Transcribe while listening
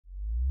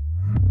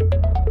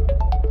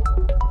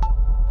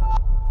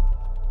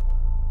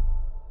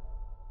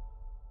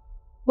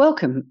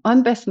Welcome.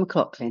 I'm Beth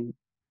McLoughlin,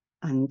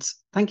 and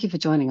thank you for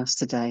joining us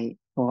today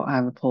for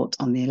our report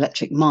on the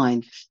electric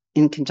mine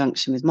in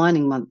conjunction with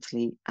Mining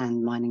Monthly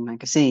and Mining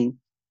Magazine.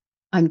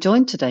 I'm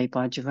joined today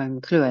by Jerome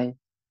Cloue,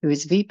 who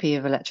is VP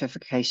of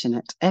Electrification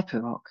at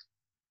Epiroc.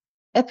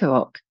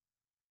 Epiroc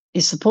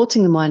is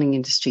supporting the mining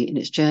industry in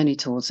its journey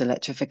towards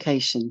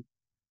electrification,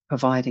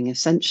 providing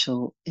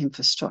essential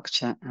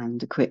infrastructure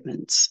and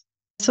equipment.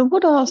 So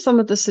what are some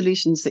of the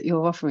solutions that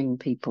you're offering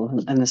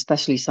people, and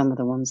especially some of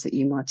the ones that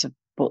you might have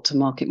brought to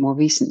market more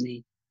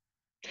recently?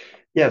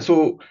 Yeah,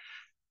 so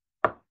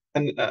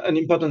an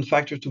important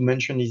factor to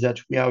mention is that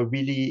we are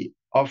really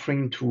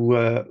offering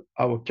to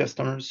our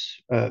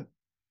customers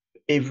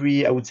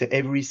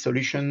every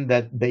solution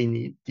that they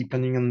need,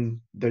 depending on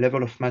the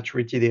level of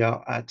maturity they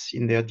are at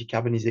in their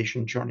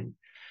decarbonization journey.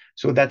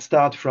 So that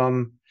starts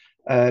from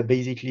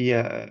basically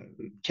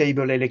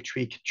cable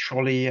electric,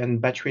 trolley, and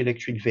battery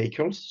electric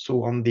vehicles.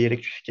 So on the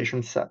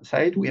electrification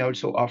side, we are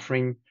also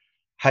offering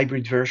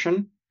hybrid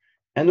version.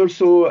 And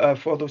also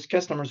for those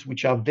customers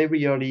which are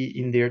very early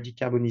in their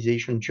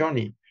decarbonization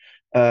journey,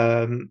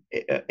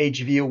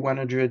 HVO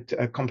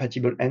 100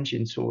 compatible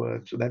engines, so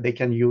that they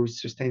can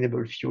use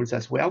sustainable fuels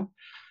as well.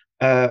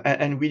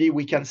 And really,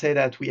 we can say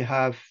that we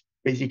have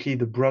basically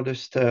the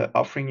broadest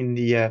offering in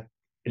the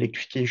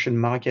electrification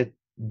market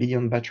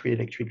beyond battery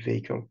electric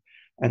vehicle.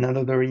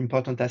 Another very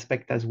important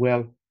aspect as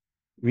well,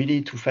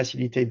 really to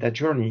facilitate that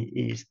journey,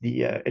 is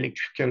the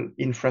electrical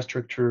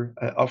infrastructure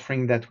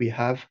offering that we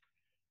have,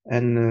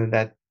 and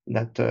that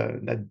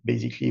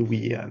basically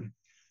we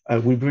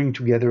bring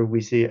together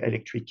with the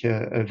electric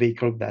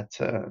vehicle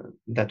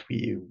that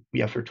we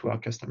offer to our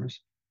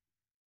customers.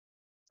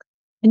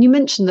 And you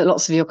mentioned that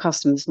lots of your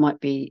customers might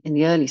be in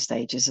the early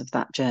stages of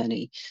that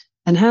journey.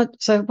 And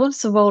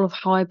what's the role of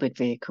hybrid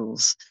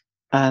vehicles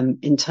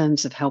in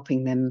terms of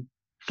helping them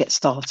get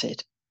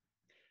started?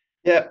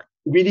 Yeah,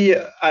 really,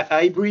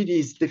 hybrid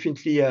is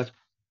definitely a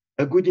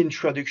good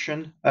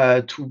introduction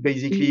to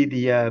basically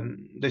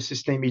the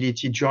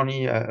sustainability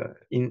journey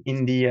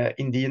in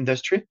the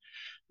industry.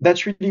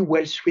 That's really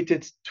well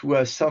suited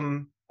to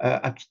some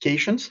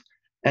applications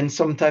and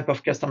some type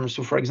of customers.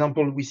 So, for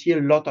example, we see a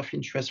lot of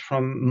interest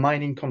from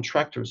mining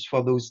contractors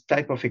for those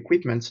type of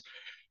equipments,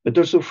 but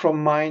also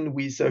from mine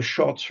with a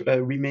short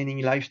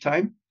remaining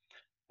lifetime,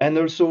 and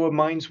also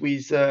mines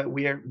with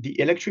where the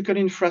electrical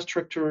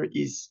infrastructure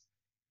is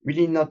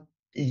really not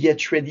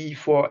yet ready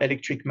for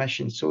electric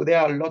machines. So there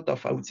are a lot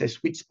of, I would say,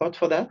 sweet spot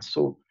for that.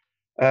 So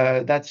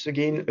that's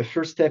again a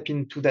first step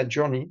into that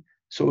journey.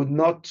 So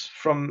not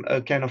from a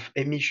kind of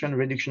emission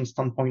reduction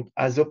standpoint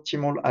as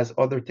optimal as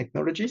other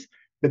technologies,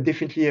 but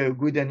definitely a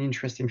good and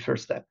interesting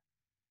first step.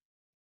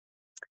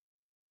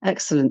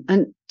 Excellent.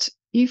 And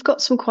you've got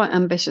some quite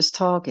ambitious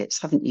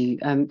targets, haven't you?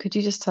 Could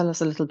you just tell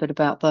us a little bit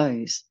about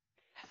those?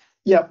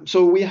 Yeah,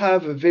 so we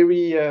have a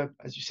very,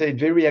 as you said,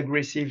 very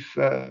aggressive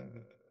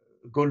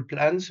goal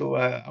plan. So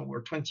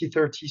our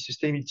 2030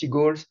 sustainability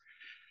goals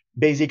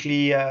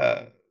basically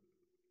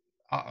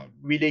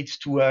relates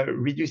to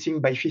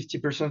reducing by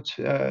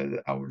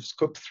 50% our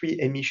scope 3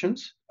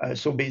 emissions.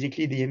 So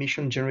basically the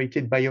emission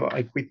generated by our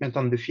equipment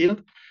on the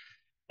field.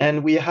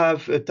 And we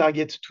have a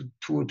target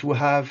to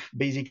have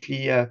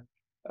basically a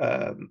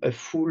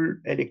full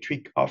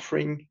electric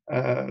offering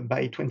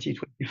by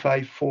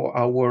 2025 for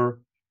our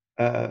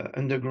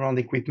underground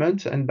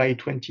equipment, and by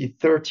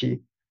 2030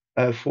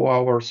 for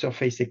our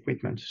surface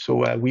equipment.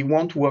 So we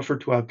want to offer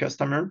to our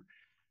customer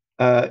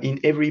in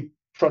every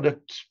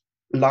product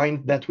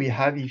line that we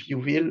have, if you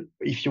will,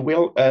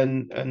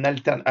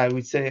 I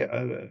would say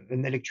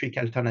an electric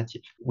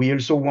alternative. We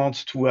also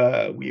want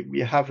to we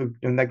have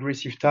an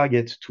aggressive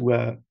target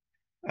to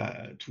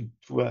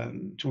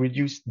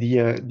reduce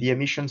the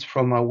emissions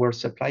from our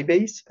supply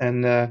base,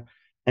 and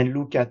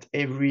look at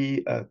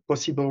every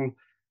possible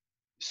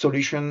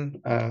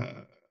solution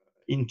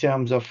in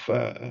terms of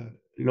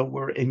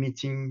lower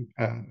emitting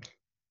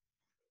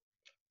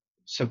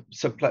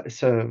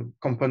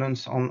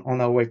components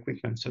on our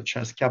equipment, such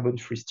as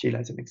carbon-free steel,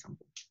 as an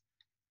example.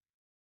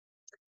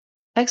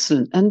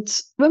 Excellent.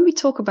 And when we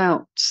talk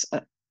about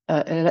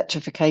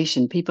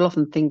electrification, people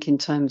often think in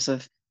terms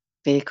of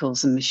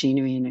vehicles and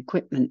machinery and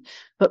equipment.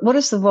 But what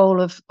is the role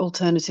of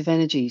alternative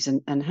energies,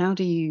 and how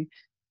do you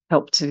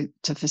help to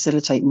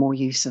facilitate more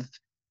use of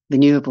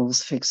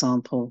renewables, for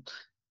example,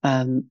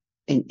 in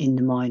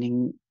the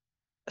mining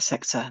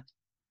sector?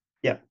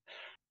 Yeah.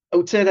 I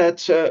would say that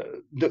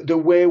the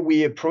way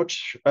we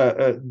approach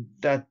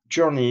that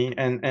journey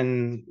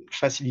and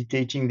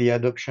facilitating the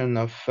adoption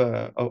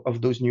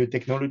of those new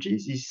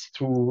technologies is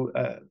through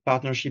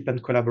partnership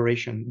and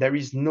collaboration. There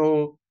is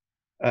no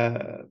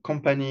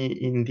company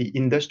in the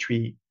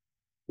industry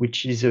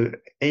which is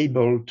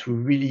able to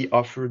really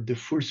offer the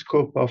full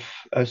scope of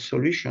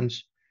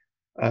solutions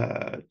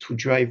to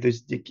drive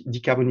this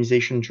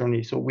decarbonization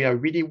journey. So we are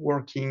really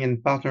working and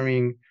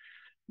partnering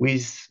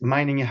with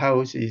mining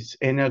houses,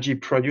 energy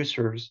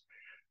producers,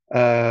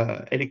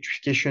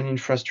 electrification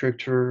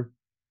infrastructure,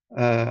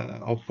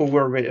 or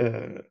power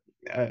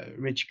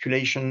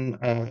reticulation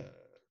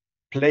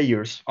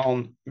players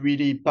on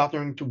really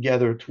partnering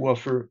together to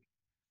offer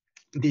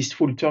this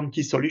full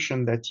turnkey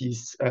solution that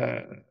is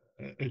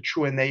a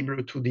true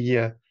enabler to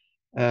the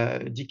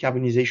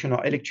decarbonization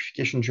or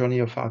electrification journey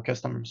of our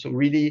customers. So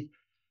really,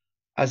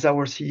 as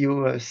our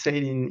CEO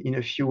said in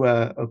a few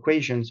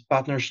occasions,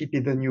 partnership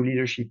is the new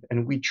leadership,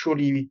 and we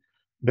truly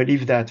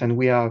believe that, and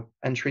we are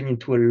entering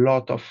into a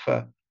lot of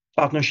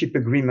partnership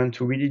agreement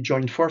to really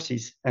join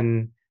forces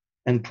and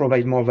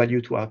provide more value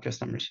to our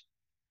customers.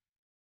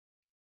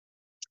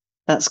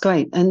 That's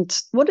great. And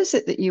what is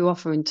it that you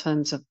offer in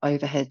terms of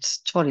overhead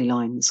trolley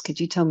lines? Could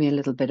you tell me a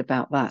little bit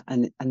about that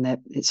and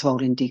its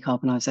role in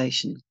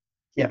decarbonisation?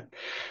 Yeah.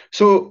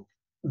 So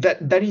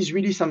that is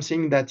really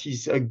something that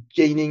is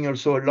gaining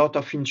also a lot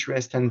of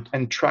interest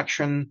and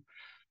traction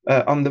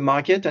on the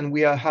market. And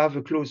we have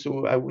a close,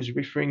 so I was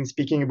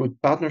speaking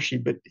about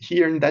partnership, but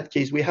here in that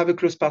case, we have a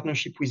close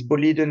partnership with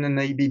Boliden and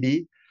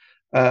ABB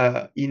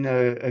in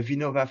a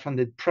Vinova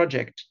funded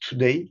project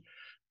today.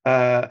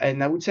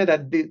 And I would say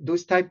that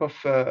those type of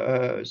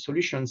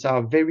solutions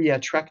are very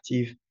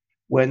attractive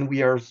when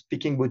we are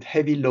speaking about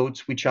heavy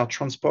loads, which are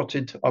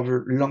transported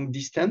over long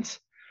distance,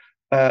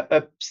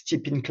 up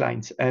steep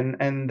inclines.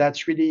 And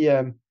that's really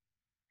a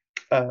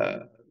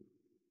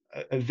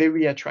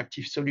very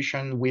attractive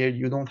solution where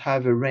you don't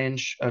have a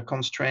range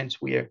constraints,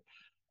 where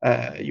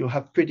you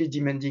have pretty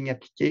demanding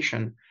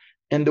application.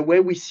 And the way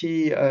we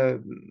see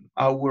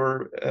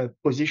our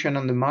position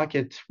on the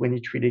market when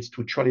it relates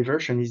to trolley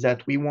version is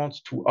that we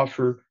want to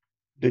offer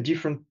the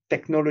different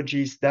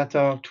technologies that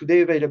are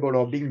today available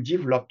or being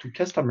developed to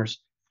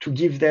customers to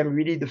give them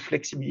really the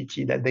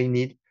flexibility that they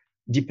need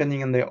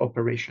depending on their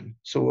operation.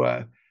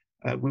 So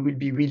we will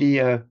be really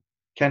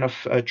kind of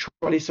a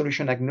trolley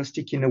solution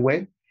agnostic in a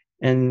way,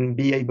 and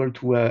be able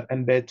to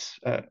embed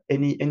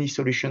any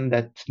solution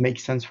that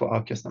makes sense for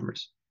our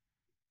customers.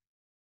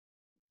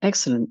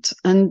 Excellent.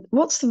 And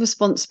what's the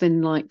response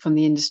been like from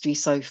the industry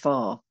so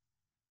far?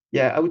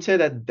 Yeah, I would say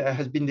that there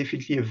has been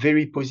definitely a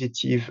very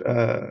positive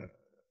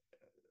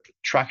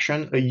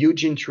traction, a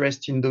huge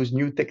interest in those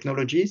new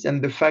technologies,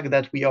 and the fact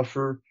that we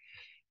offer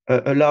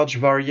a large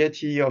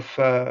variety of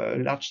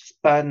large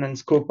span and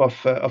scope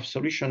of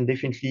solution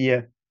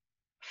definitely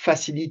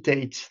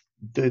facilitates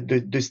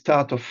the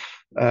start of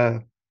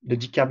the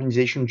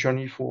decarbonization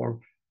journey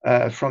from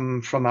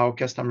our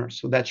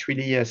customers. So that's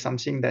really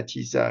something that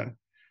is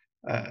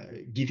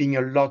giving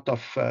a lot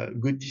of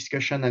good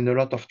discussion and a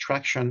lot of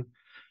traction,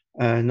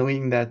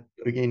 knowing that,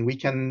 again, we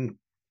can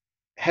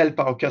help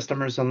our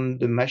customers on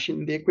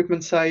the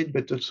equipment side,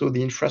 but also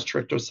the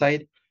infrastructure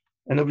side,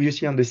 and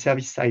obviously on the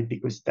service side,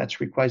 because that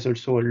requires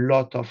also a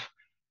lot of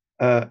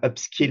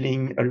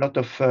upskilling, a lot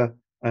of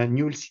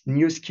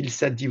new skill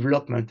set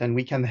development, and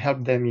we can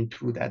help them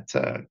into that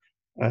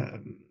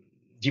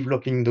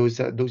developing those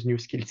new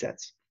skill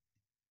sets.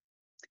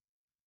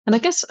 And I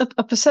guess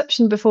a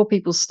perception before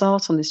people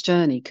start on this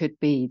journey could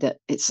be that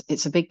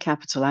it's a big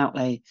capital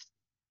outlay.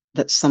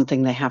 That's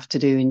something they have to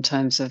do in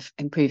terms of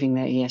improving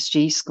their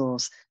ESG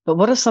scores. But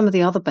what are some of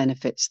the other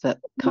benefits that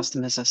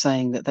customers are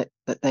saying that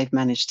they've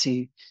managed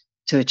to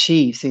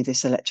achieve through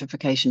this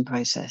electrification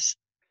process?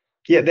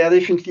 Yeah, there are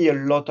definitely a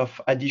lot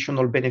of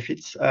additional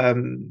benefits.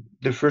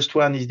 The first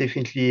one is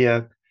definitely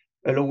a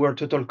lower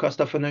total cost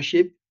of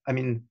ownership. I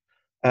mean,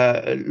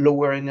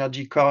 lower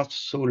energy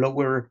costs, so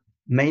lower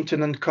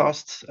maintenance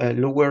costs,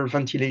 lower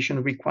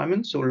ventilation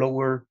requirements, so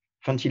lower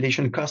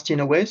ventilation cost in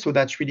a way. So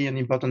that's really an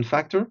important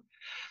factor.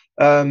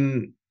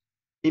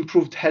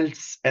 Improved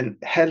health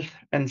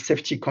and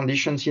safety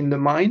conditions in the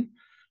mine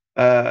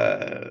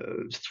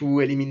through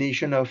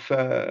elimination of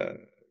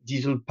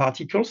diesel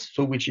particles,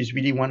 so which is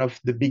really one of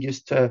the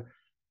biggest,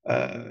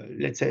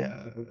 let's say,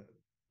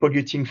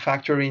 polluting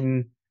factor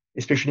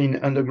especially in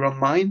underground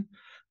mine.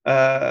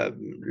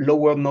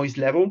 Lower noise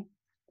level,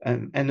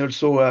 and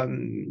also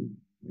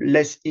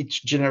less heat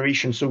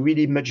generation, so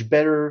really much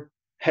better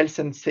health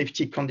and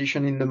safety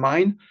condition in the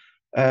mine.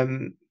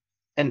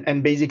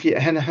 And basically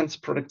enhance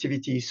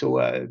productivity.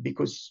 So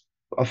because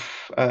of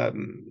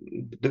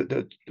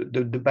the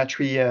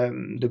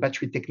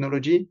battery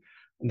technology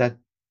that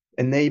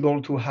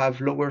enable to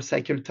have lower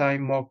cycle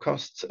time, more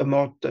costs,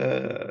 more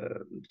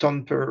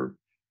ton per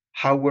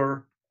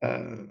hour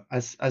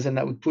as an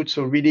output.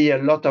 So really a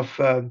lot of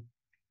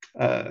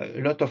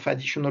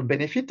additional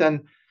benefit.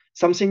 And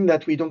something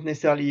that we don't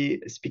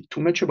necessarily speak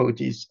too much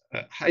about is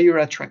higher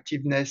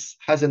attractiveness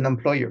as an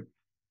employer.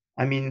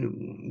 I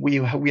mean, we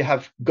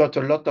have got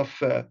a lot of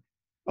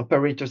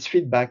operators'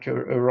 feedback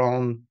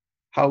around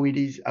how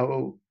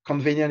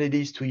convenient it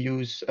is to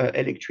use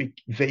electric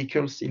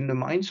vehicles in the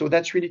mine. So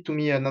that's really, to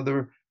me,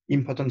 another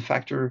important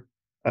factor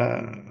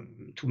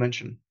to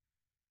mention.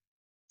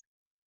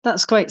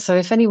 That's great. So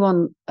if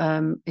anyone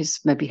is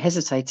maybe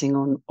hesitating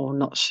or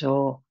not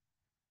sure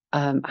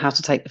how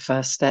to take the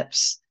first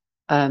steps,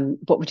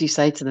 what would you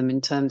say to them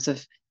in terms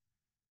of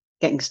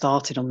getting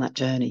started on that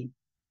journey?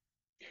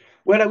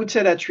 Well, I would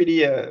say that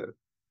really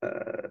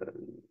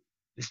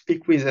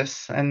speak with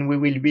us, and we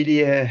will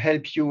really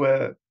help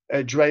you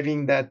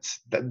driving that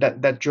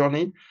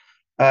journey.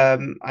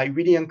 I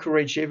really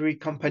encourage every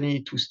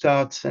company to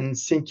start and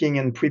thinking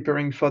and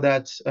preparing for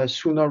that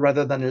sooner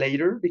rather than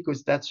later,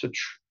 because that's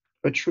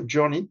a true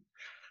journey.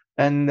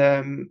 And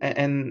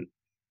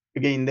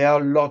again, there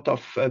are a lot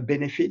of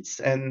benefits.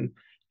 And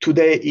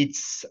today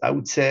it's, I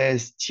would say,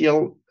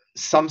 still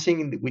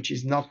something which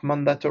is not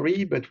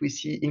mandatory, but we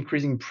see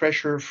increasing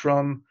pressure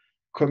from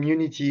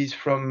communities,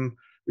 from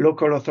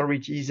local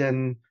authorities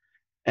and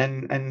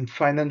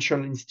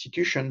financial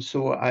institutions.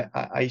 So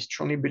I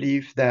strongly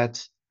believe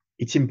that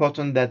it's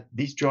important that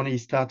this journey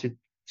is started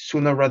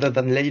sooner rather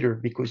than later,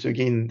 because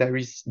again, there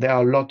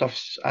are a lot of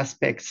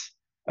aspects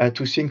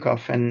to think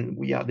of, and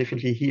we are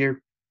definitely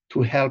here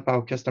to help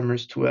our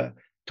customers to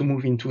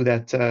move into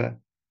that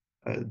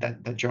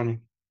journey.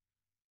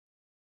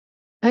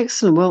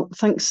 Excellent. Well,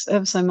 thanks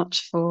ever so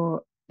much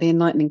for the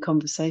enlightening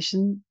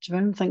conversation,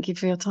 Jerome. Thank you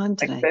for your time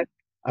Thanks, today. Beth.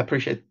 I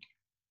appreciate it.